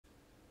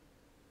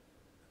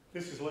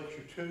This is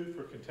lecture 2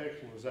 for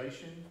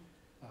contextualization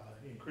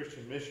in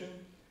Christian mission.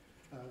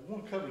 I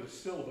want to cover the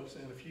syllabus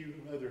and a few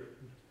other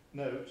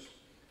notes.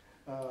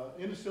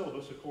 In the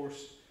syllabus, of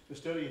course, the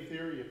study and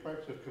theory and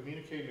practice of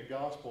communicating the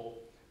gospel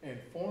and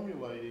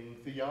formulating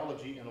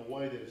theology in a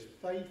way that is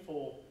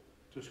faithful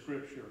to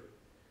Scripture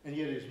and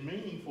yet is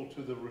meaningful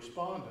to the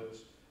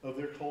respondents of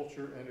their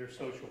culture and their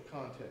social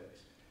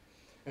context.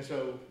 And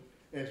so,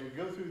 as we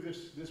go through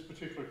this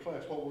particular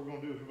class, what we're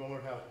going to do is we're going to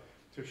learn how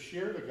to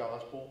share the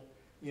gospel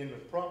in the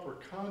proper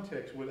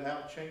context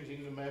without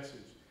changing the message.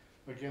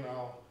 Again,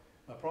 I'll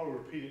probably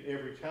repeat it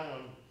every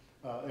time,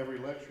 every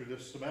lecture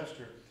this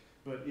semester,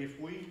 but if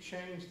we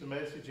change the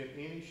message in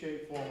any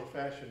shape, form, or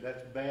fashion,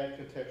 that's bad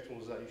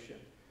contextualization.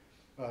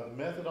 The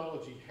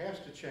methodology has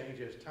to change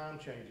as time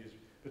changes,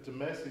 but the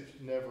message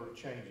never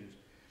changes.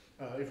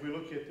 If we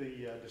look at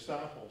the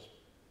disciples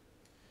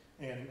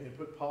and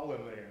put Paul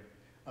in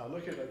there,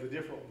 look at the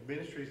different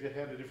ministries they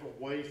had, the different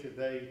ways that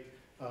they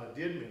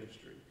did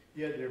ministry.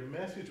 Yet their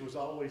message was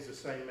always the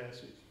same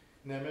message.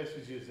 And that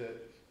message is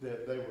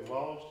that they were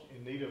lost,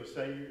 in need of a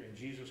Savior, and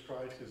Jesus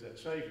Christ is that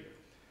Savior.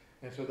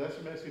 And so that's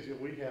the message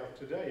that we have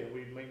today, and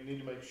we need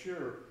to make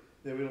sure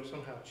that we don't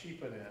somehow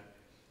cheapen that.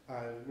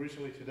 I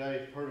recently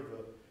today heard of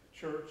a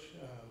church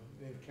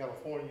in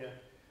California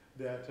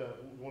that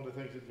one of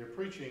the things that they're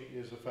preaching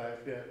is the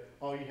fact that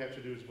all you have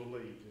to do is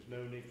believe. There's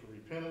no need for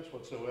repentance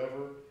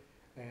whatsoever.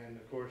 And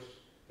of course,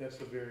 that's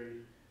a very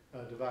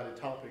divided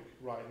topic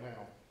right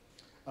now.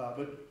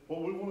 But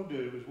what we want to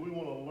do is we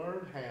want to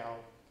learn how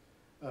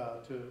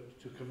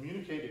to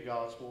communicate the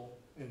gospel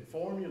and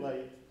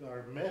formulate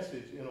our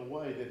message in a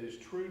way that is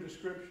true to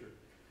Scripture.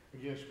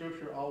 Again,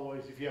 Scripture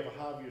always, if you have a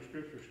high view of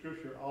Scripture,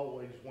 Scripture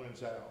always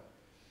wins out.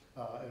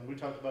 And we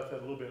talked about that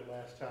a little bit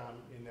last time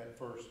in that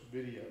first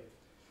video.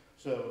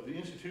 So the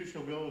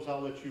institutional goals,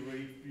 I'll let you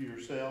read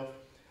yourself,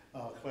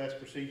 class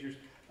procedures.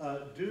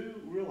 Do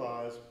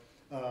realize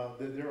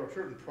that there are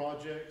certain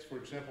projects, for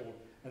example,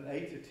 an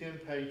 8 to 10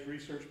 page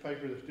research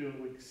paper that's due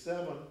in week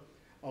 7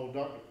 on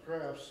Dr.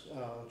 Kraft's,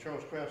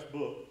 Charles Kraft's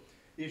book,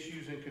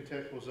 Issues in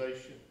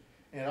Contextualization.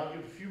 And I'll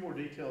give a few more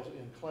details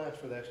in class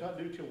for that. It's not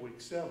due till week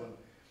 7,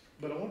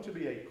 but I want it to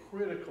be a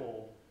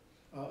critical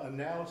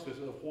analysis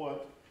of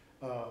what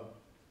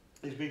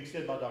is being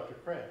said by Dr.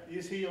 Kraft.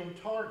 Is he on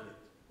target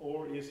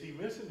or is he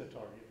missing the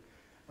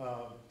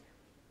target?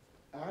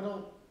 I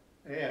don't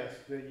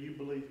ask that you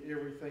believe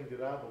everything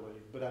that I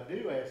believe, but I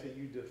do ask that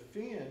you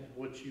defend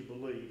what you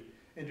believe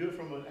and do it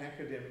from an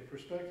academic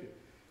perspective.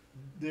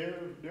 There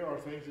are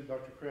things that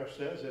Dr. Kraft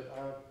says that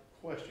I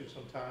question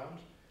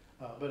sometimes,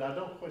 but I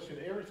don't question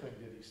everything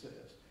that he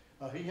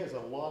says. He has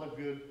a lot of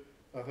good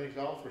things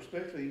to offer,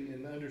 especially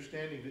in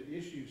understanding the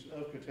issues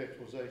of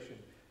contextualization.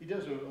 He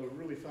does a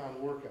really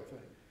fine work, I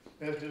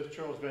think, as does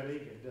Charles Van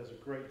Egan. He does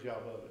a great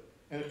job of it.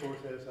 And of course,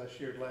 as I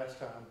shared last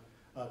time,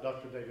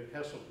 Dr. David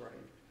Hesselgrave.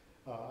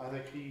 I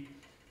think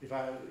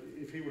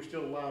if he were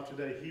still alive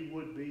today, he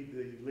would be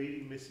the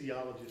leading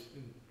missiologist,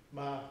 in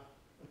my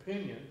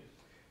opinion.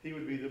 He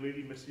would be the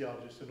leading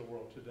missiologist in the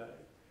world today.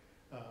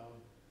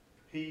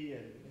 He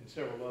and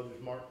several others,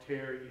 Mark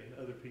Terry and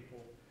other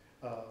people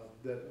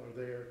that are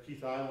there.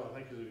 Keith Idle, I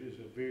think, is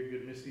a very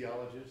good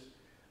missiologist.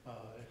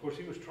 Of course,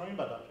 he was trained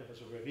by Dr.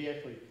 Hesselgrave. He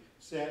actually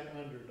sat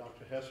under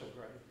Dr.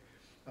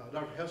 Hesselgrave.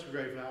 Dr.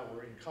 Hesselgrave and I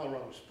were in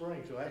Colorado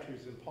Springs, so actually it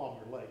was in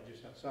Palmer Lake,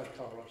 just outside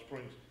Colorado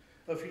Springs,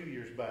 a few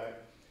years back.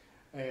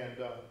 And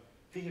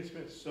he had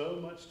spent so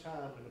much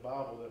time in the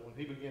Bible that when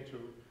he began to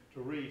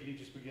read, he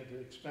just began to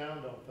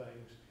expound on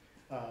things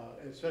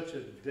at such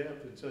a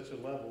depth and such a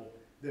level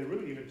that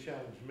really even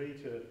challenged me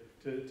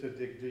to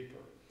dig deeper.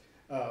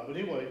 But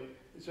anyway,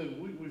 so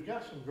we've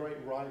got some great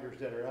writers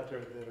that are out there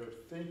that are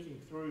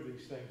thinking through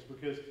these things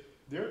because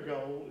their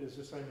goal is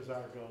the same as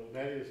our goal, and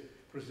that is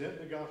present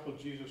the gospel of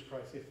Jesus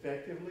Christ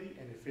effectively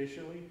and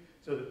efficiently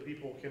so that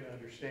people can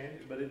understand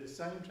it. But at the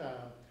same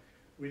time,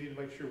 we need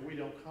to make sure we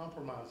don't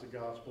compromise the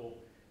gospel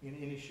in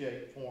any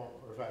shape, form,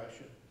 or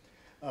fashion.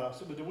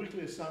 So with the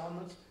weekly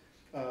assignments,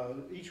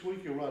 each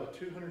week you'll write a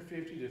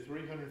 250 to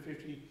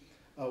 350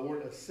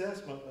 word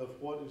assessment of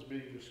what is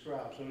being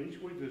described. So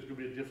each week there's going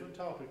to be a different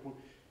topic.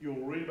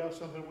 You'll read about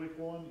something week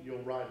 1,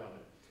 you'll write on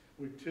it.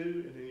 Week 2,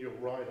 and then you'll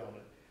write on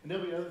it. And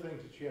there'll be other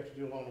things that you have to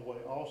do along the way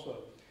also.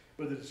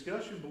 But the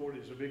discussion board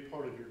is a big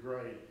part of your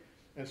grade.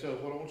 And so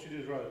what I want you to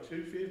do is write a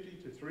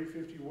 250 to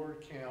 350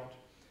 word count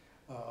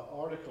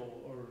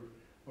article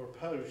or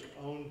post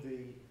on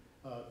the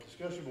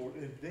discussion board,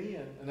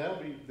 and that'll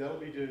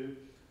be due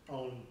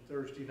on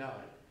Thursday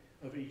night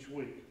of each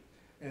week.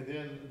 And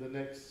then the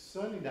next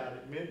Sunday night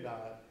at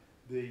midnight,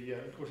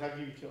 of course I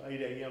give you till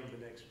 8 a.m.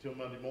 till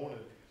Monday morning,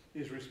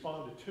 is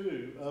responded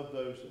to of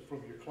those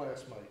from your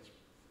classmates.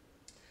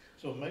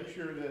 So make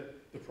sure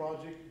that the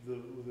project,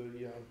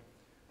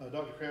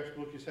 Dr. Kraft's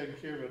book is taken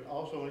care of it.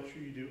 Also make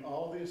sure you do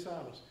all the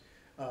assignments.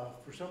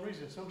 For some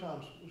reason,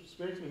 sometimes,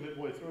 especially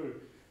midway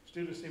through,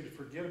 students seem to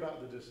forget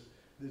about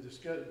the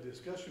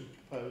discussion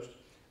post,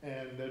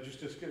 and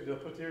they'll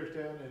put theirs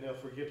down and they'll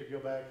forget to go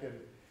back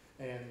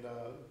and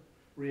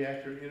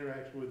react or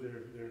interact with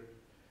their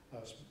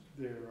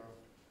their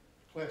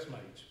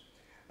classmates.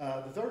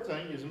 The third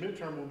thing is a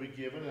midterm will be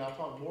given, and I'll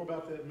talk more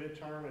about that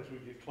midterm as we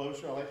get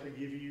closer. I'll actually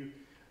give you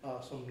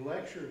some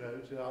lecture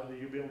notes that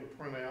you'll be able to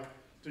print out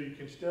so you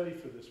can study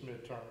for this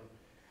midterm.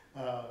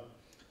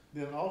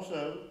 Then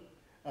also,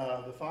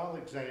 the final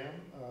exam,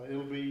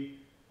 it'll be,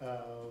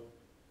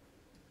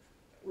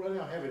 right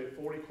now I have it at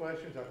 40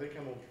 questions. I think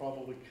I'm going to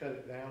probably cut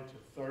it down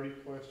to 30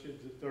 questions,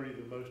 30 of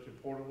the most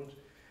important ones.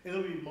 And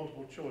it'll be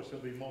multiple choice.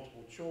 There'll be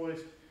multiple choice.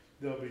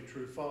 There'll be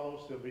true,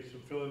 false. There'll be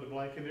some fill in the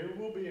blank. And there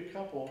will be a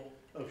couple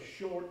of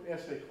short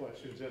essay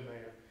questions in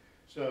there.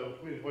 So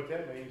what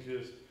that means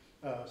is,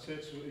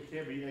 since it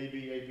can be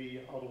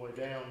AB all the way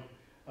down,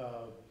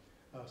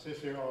 since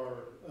there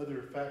are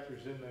other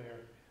factors in there,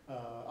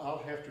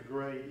 I'll have to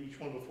grade each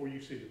one before you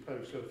see the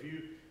post. So if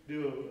you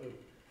do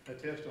a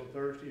test on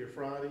Thursday or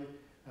Friday,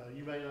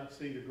 you may not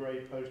see the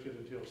grade posted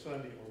until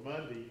Sunday or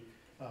Monday.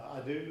 I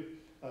do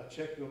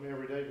check them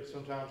every day, but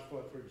sometimes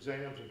for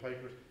exams and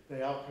papers,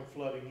 they all come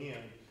flooding in,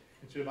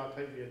 and so it might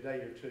take me a day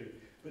or two.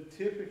 But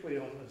typically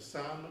on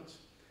assignments,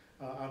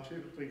 I'm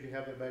typically going to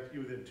have that back to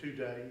you within 2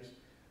 days.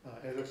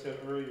 As I said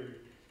earlier,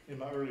 in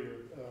my earlier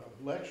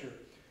lecture,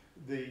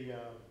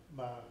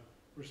 my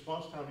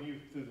response time to you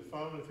through the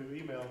phone and through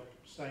email,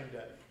 same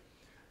day.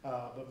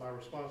 But my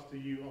response to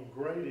you on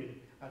grading,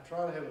 I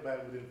try to have it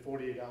back within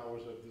 48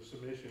 hours of the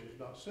submission, if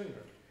not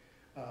sooner.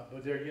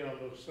 But there again, on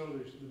some of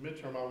the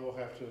midterm, I will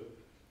have to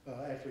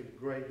actually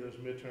grade those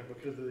midterms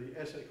because of the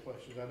essay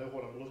questions. I know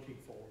what I'm looking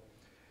for.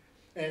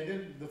 And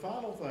then the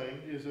final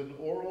thing is an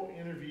oral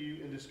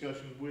interview and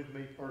discussion with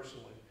me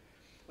personally.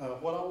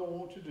 What I will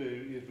want to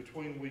do is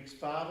between weeks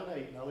 5 and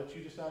 8, and I'll let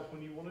you decide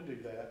when you want to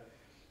do that,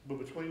 but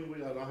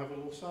I'll have a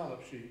little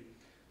sign-up sheet.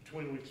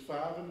 Between weeks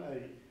 5 and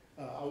 8,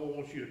 I will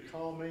want you to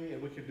call me,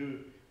 and we can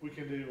do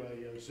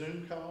a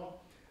Zoom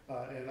call,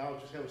 and I'll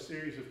just have a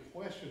series of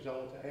questions I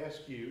want to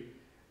ask you,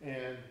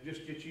 and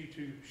just get you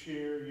to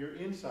share your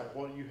insight,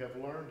 what you have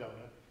learned on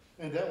it,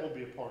 and that will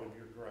be a part of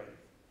your grade.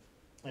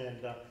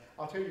 And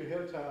I'll tell you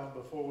ahead of time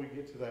before we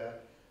get to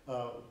that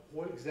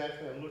what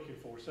exactly I'm looking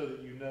for, so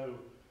that you know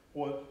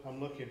what I'm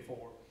looking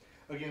for.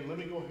 Again, let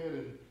me go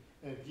ahead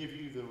and give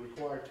you the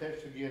required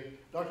text again.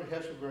 Dr.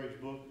 Hesselgrave's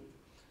book,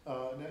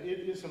 now it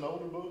is an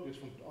older book. It's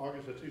from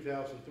August of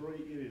 2003.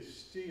 It is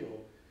still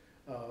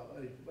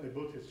a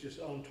book that's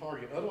just on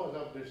target. Otherwise,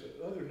 there's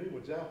other new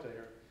ones out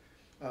there,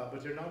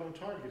 but they're not on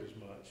target as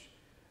much.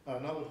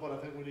 Not with what I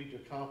think we need to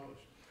accomplish.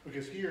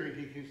 Because here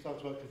he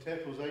talks about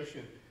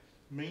contextualization,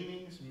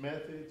 meanings,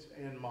 methods,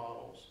 and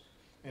models.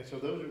 And so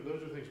those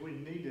are things we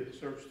need to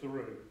search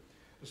through.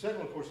 The second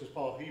one, of course, is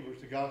Paul Heber's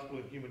The Gospel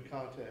in Human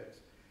Context.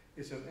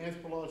 It's an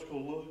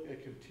anthropological look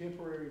at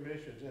contemporary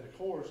missions. And of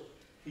course,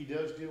 he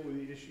does deal with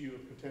the issue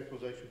of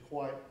contextualization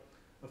quite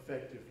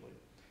effectively.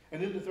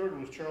 And then the third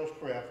one was Charles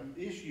Kraft,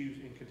 Issues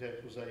in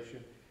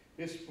Contextualization.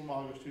 It's from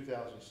August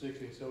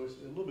 2016, so it's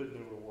a little bit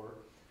newer work.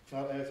 It's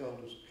not as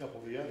old as a couple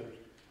of the others.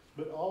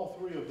 But all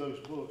three of those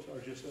books are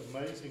just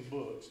amazing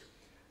books.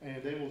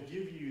 And they will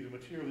give you the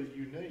material that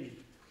you need.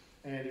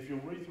 And if you'll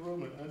read through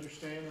them and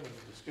understand them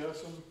and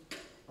discuss them,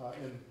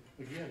 and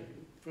again,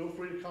 feel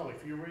free to call me.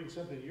 If you're reading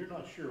something you're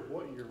not sure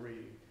what you're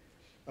reading,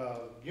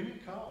 give me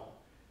a call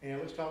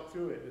and let's talk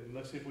through it, and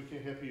let's see if we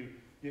can help you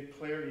get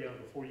clarity on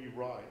it before you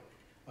write.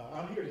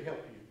 I'm here to help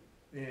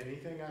you, and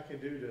anything I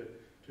can do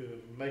to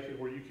make it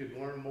where you can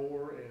learn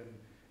more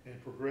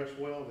and progress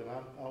well, then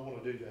I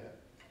want to do that.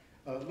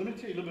 Let me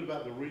tell you a little bit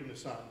about the reading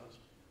assignments.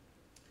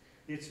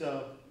 We're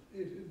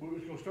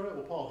going to start out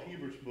with Paul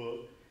Heber's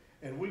book,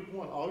 and week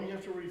 1, all you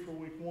have to read for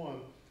week 1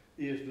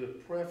 is the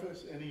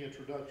preface and the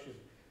introduction.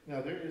 Now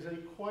there is a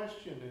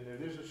question in there.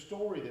 There's a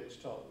story that's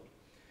told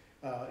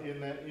in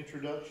that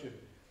introduction,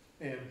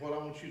 and what I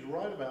want you to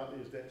write about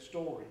is that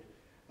story.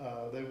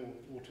 They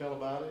will tell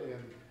about it,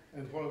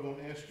 and what I'm going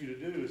to ask you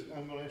to do is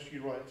I'm going to ask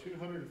you to write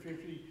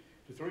 250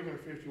 to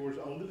 350 words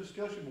on the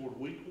discussion board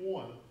week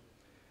 1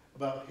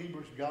 about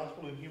Heber's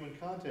Gospel in Human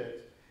Context,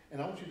 and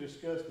I want you to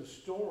discuss the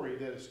story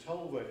that is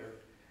told there,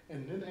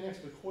 and then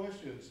ask the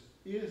questions: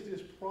 is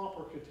this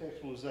proper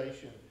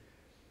contextualization,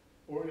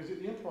 or is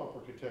it improper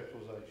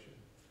contextualization?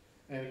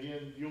 And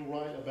again, you'll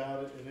write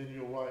about it, and then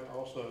you'll write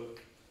also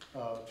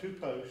 2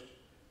 posts.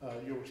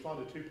 You'll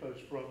respond to 2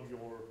 posts from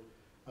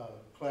your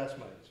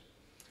classmates.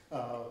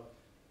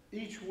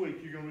 Each week,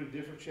 you're going to read a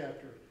different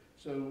chapter.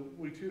 So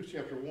week 2 is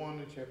chapter 1,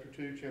 and chapter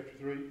 2, chapter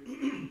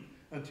 3.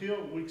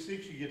 Until week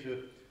 6, you get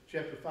to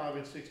chapter 5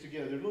 and 6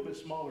 together. They're a little bit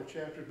smaller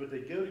chapters, but they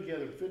go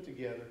together and fit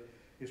together.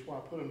 Is why I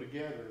put them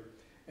together.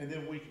 And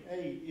then week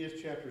 8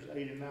 is chapters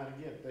 8 and 9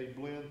 again. They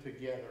blend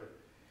together.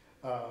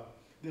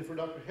 Then for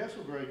Dr.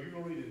 Hesselgrave, you're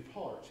going to read in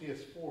parts. He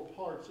has 4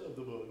 parts of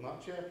the book,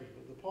 not chapters,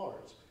 but the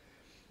parts.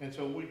 And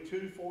so week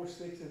 2, 4,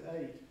 6, and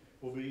 8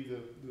 will be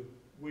the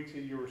weeks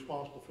that you're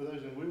responsible for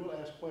those. And we will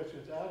ask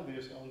questions out of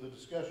this on the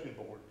discussion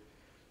board.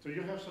 So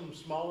you'll have some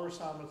smaller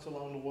assignments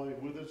along the way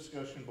with the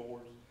discussion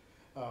boards,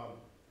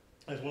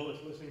 as well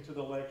as listening to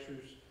the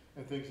lectures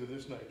and things of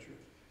this nature.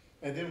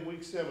 And then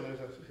week 7, as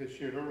I had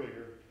shared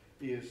earlier,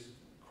 is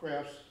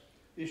Kraft's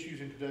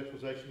issues in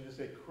contextualization. It's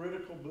a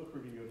critical book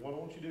review, and what I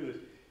want you to do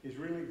is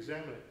really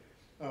examine it.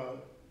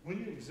 When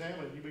you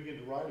examine it, you begin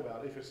to write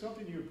about it. If it's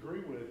something you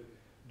agree with,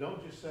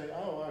 don't just say,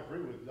 oh, I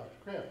agree with Dr.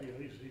 Kraft. You know,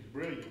 he's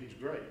brilliant, he's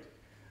great.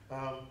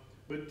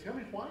 But tell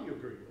me why you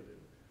agree with him.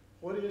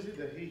 What is it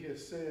that he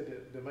has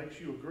said that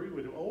makes you agree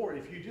with him, or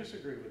if you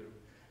disagree with him?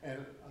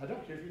 And I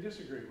don't care if you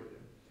disagree with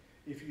him.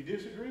 If you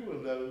disagree with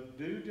him, though,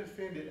 do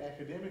defend it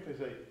academically.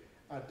 Say,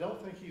 I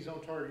don't think he's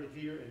on target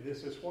here, and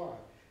this is why.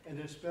 And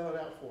then spell it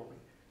out for me.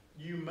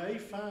 You may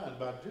find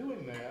by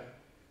doing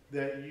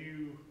that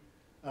you,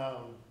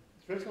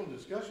 especially on the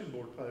discussion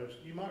board posts,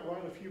 you might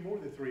write a few more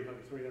than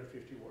 300,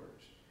 350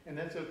 words. And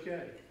that's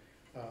okay.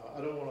 I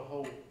don't want a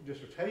whole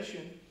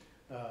dissertation,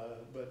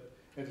 but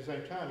at the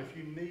same time, if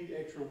you need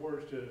extra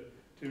words to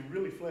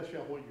really flesh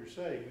out what you're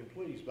saying, then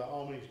please, by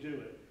all means, do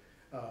it.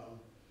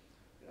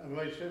 I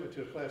made a statement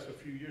to a class a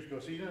few years ago.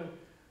 So, you know,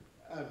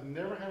 I've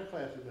never had a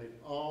class that made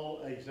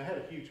all A's. I had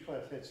a huge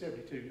class, I had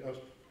 72.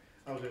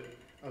 I was at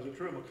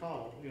Truett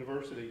McConnell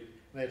University,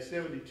 and I had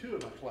 72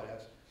 in my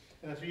class.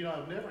 And I said, you know,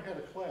 I've never had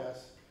a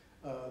class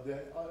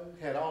that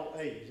had all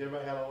A's.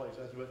 Everybody had all A's.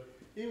 I said, but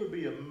it would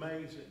be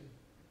amazing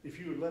if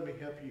you would let me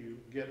help you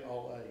get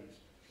all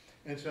A's.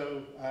 And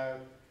so I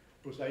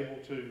was able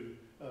to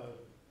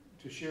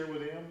share with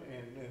them,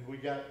 and we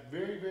got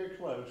very, very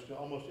close to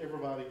almost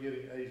everybody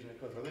getting A's in that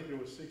class. I think there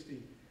was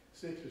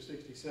 66 or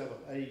 67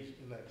 A's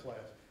in that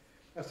class.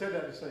 I said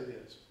that to say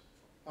this.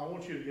 I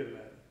want you to get an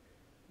A.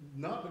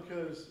 Not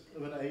because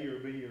of an A or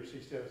B or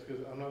C status,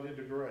 because I'm not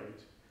into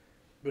grades.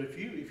 But if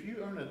you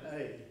earn an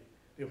A,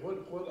 then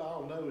what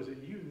I'll know is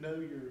that you know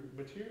your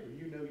material,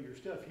 you know your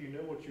stuff, you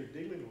know what you're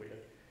dealing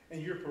with,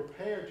 and you're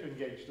prepared to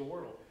engage the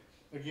world.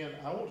 Again,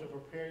 I want to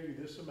prepare you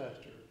this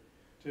semester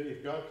to,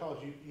 if God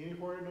calls you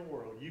anywhere in the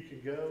world, you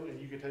can go and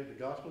you can take the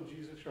gospel of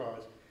Jesus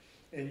Christ,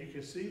 and you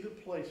can see the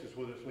places,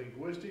 whether it's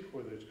linguistic,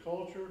 whether it's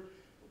culture,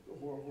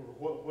 or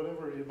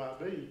whatever it might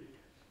be,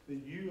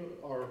 that you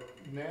are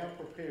now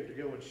prepared to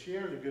go and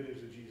share the good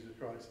news of Jesus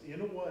Christ in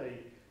a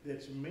way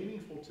that's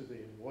meaningful to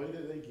them, the way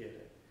that they get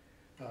it,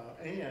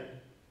 and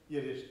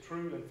yet is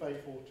true and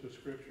faithful to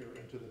Scripture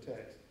and to the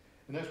text.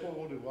 And that's what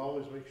we'll do. We'll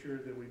always make sure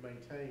that we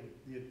maintain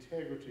the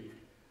integrity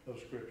of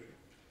Scripture.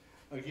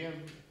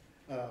 Again,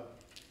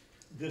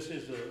 this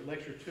is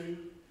lecture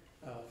 2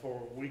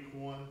 for week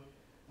 1.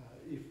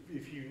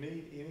 If you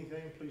need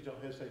anything, please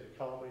don't hesitate to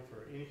call me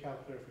for any kind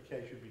of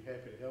clarification. I'd be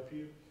happy to help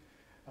you.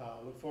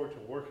 Look forward to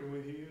working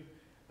with you.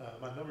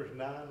 My number is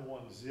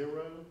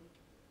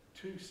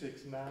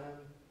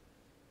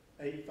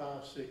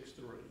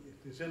 910-269-8563.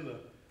 It's in the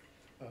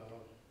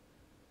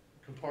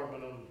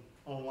compartment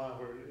online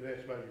where it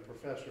asks about your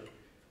professor.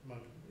 My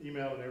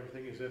email and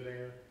everything is in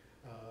there.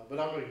 But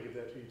I'm going to give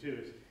that to you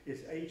too.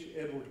 It's H.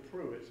 Edward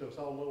Pruitt, so it's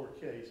all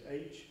lowercase.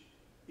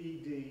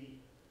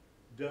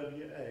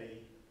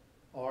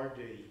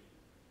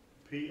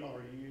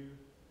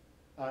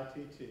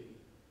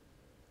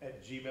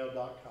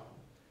 HEDWARDPRUITT@gmail.com.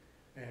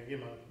 And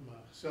again, my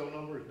cell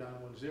number is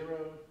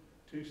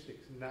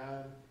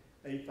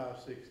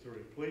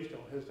 910-269-8563. Please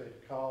don't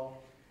hesitate to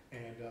call.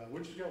 And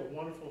we're just got a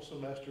wonderful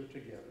semester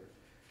together.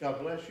 God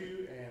bless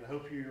you, and I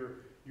hope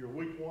your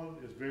week 1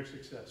 is very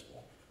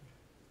successful.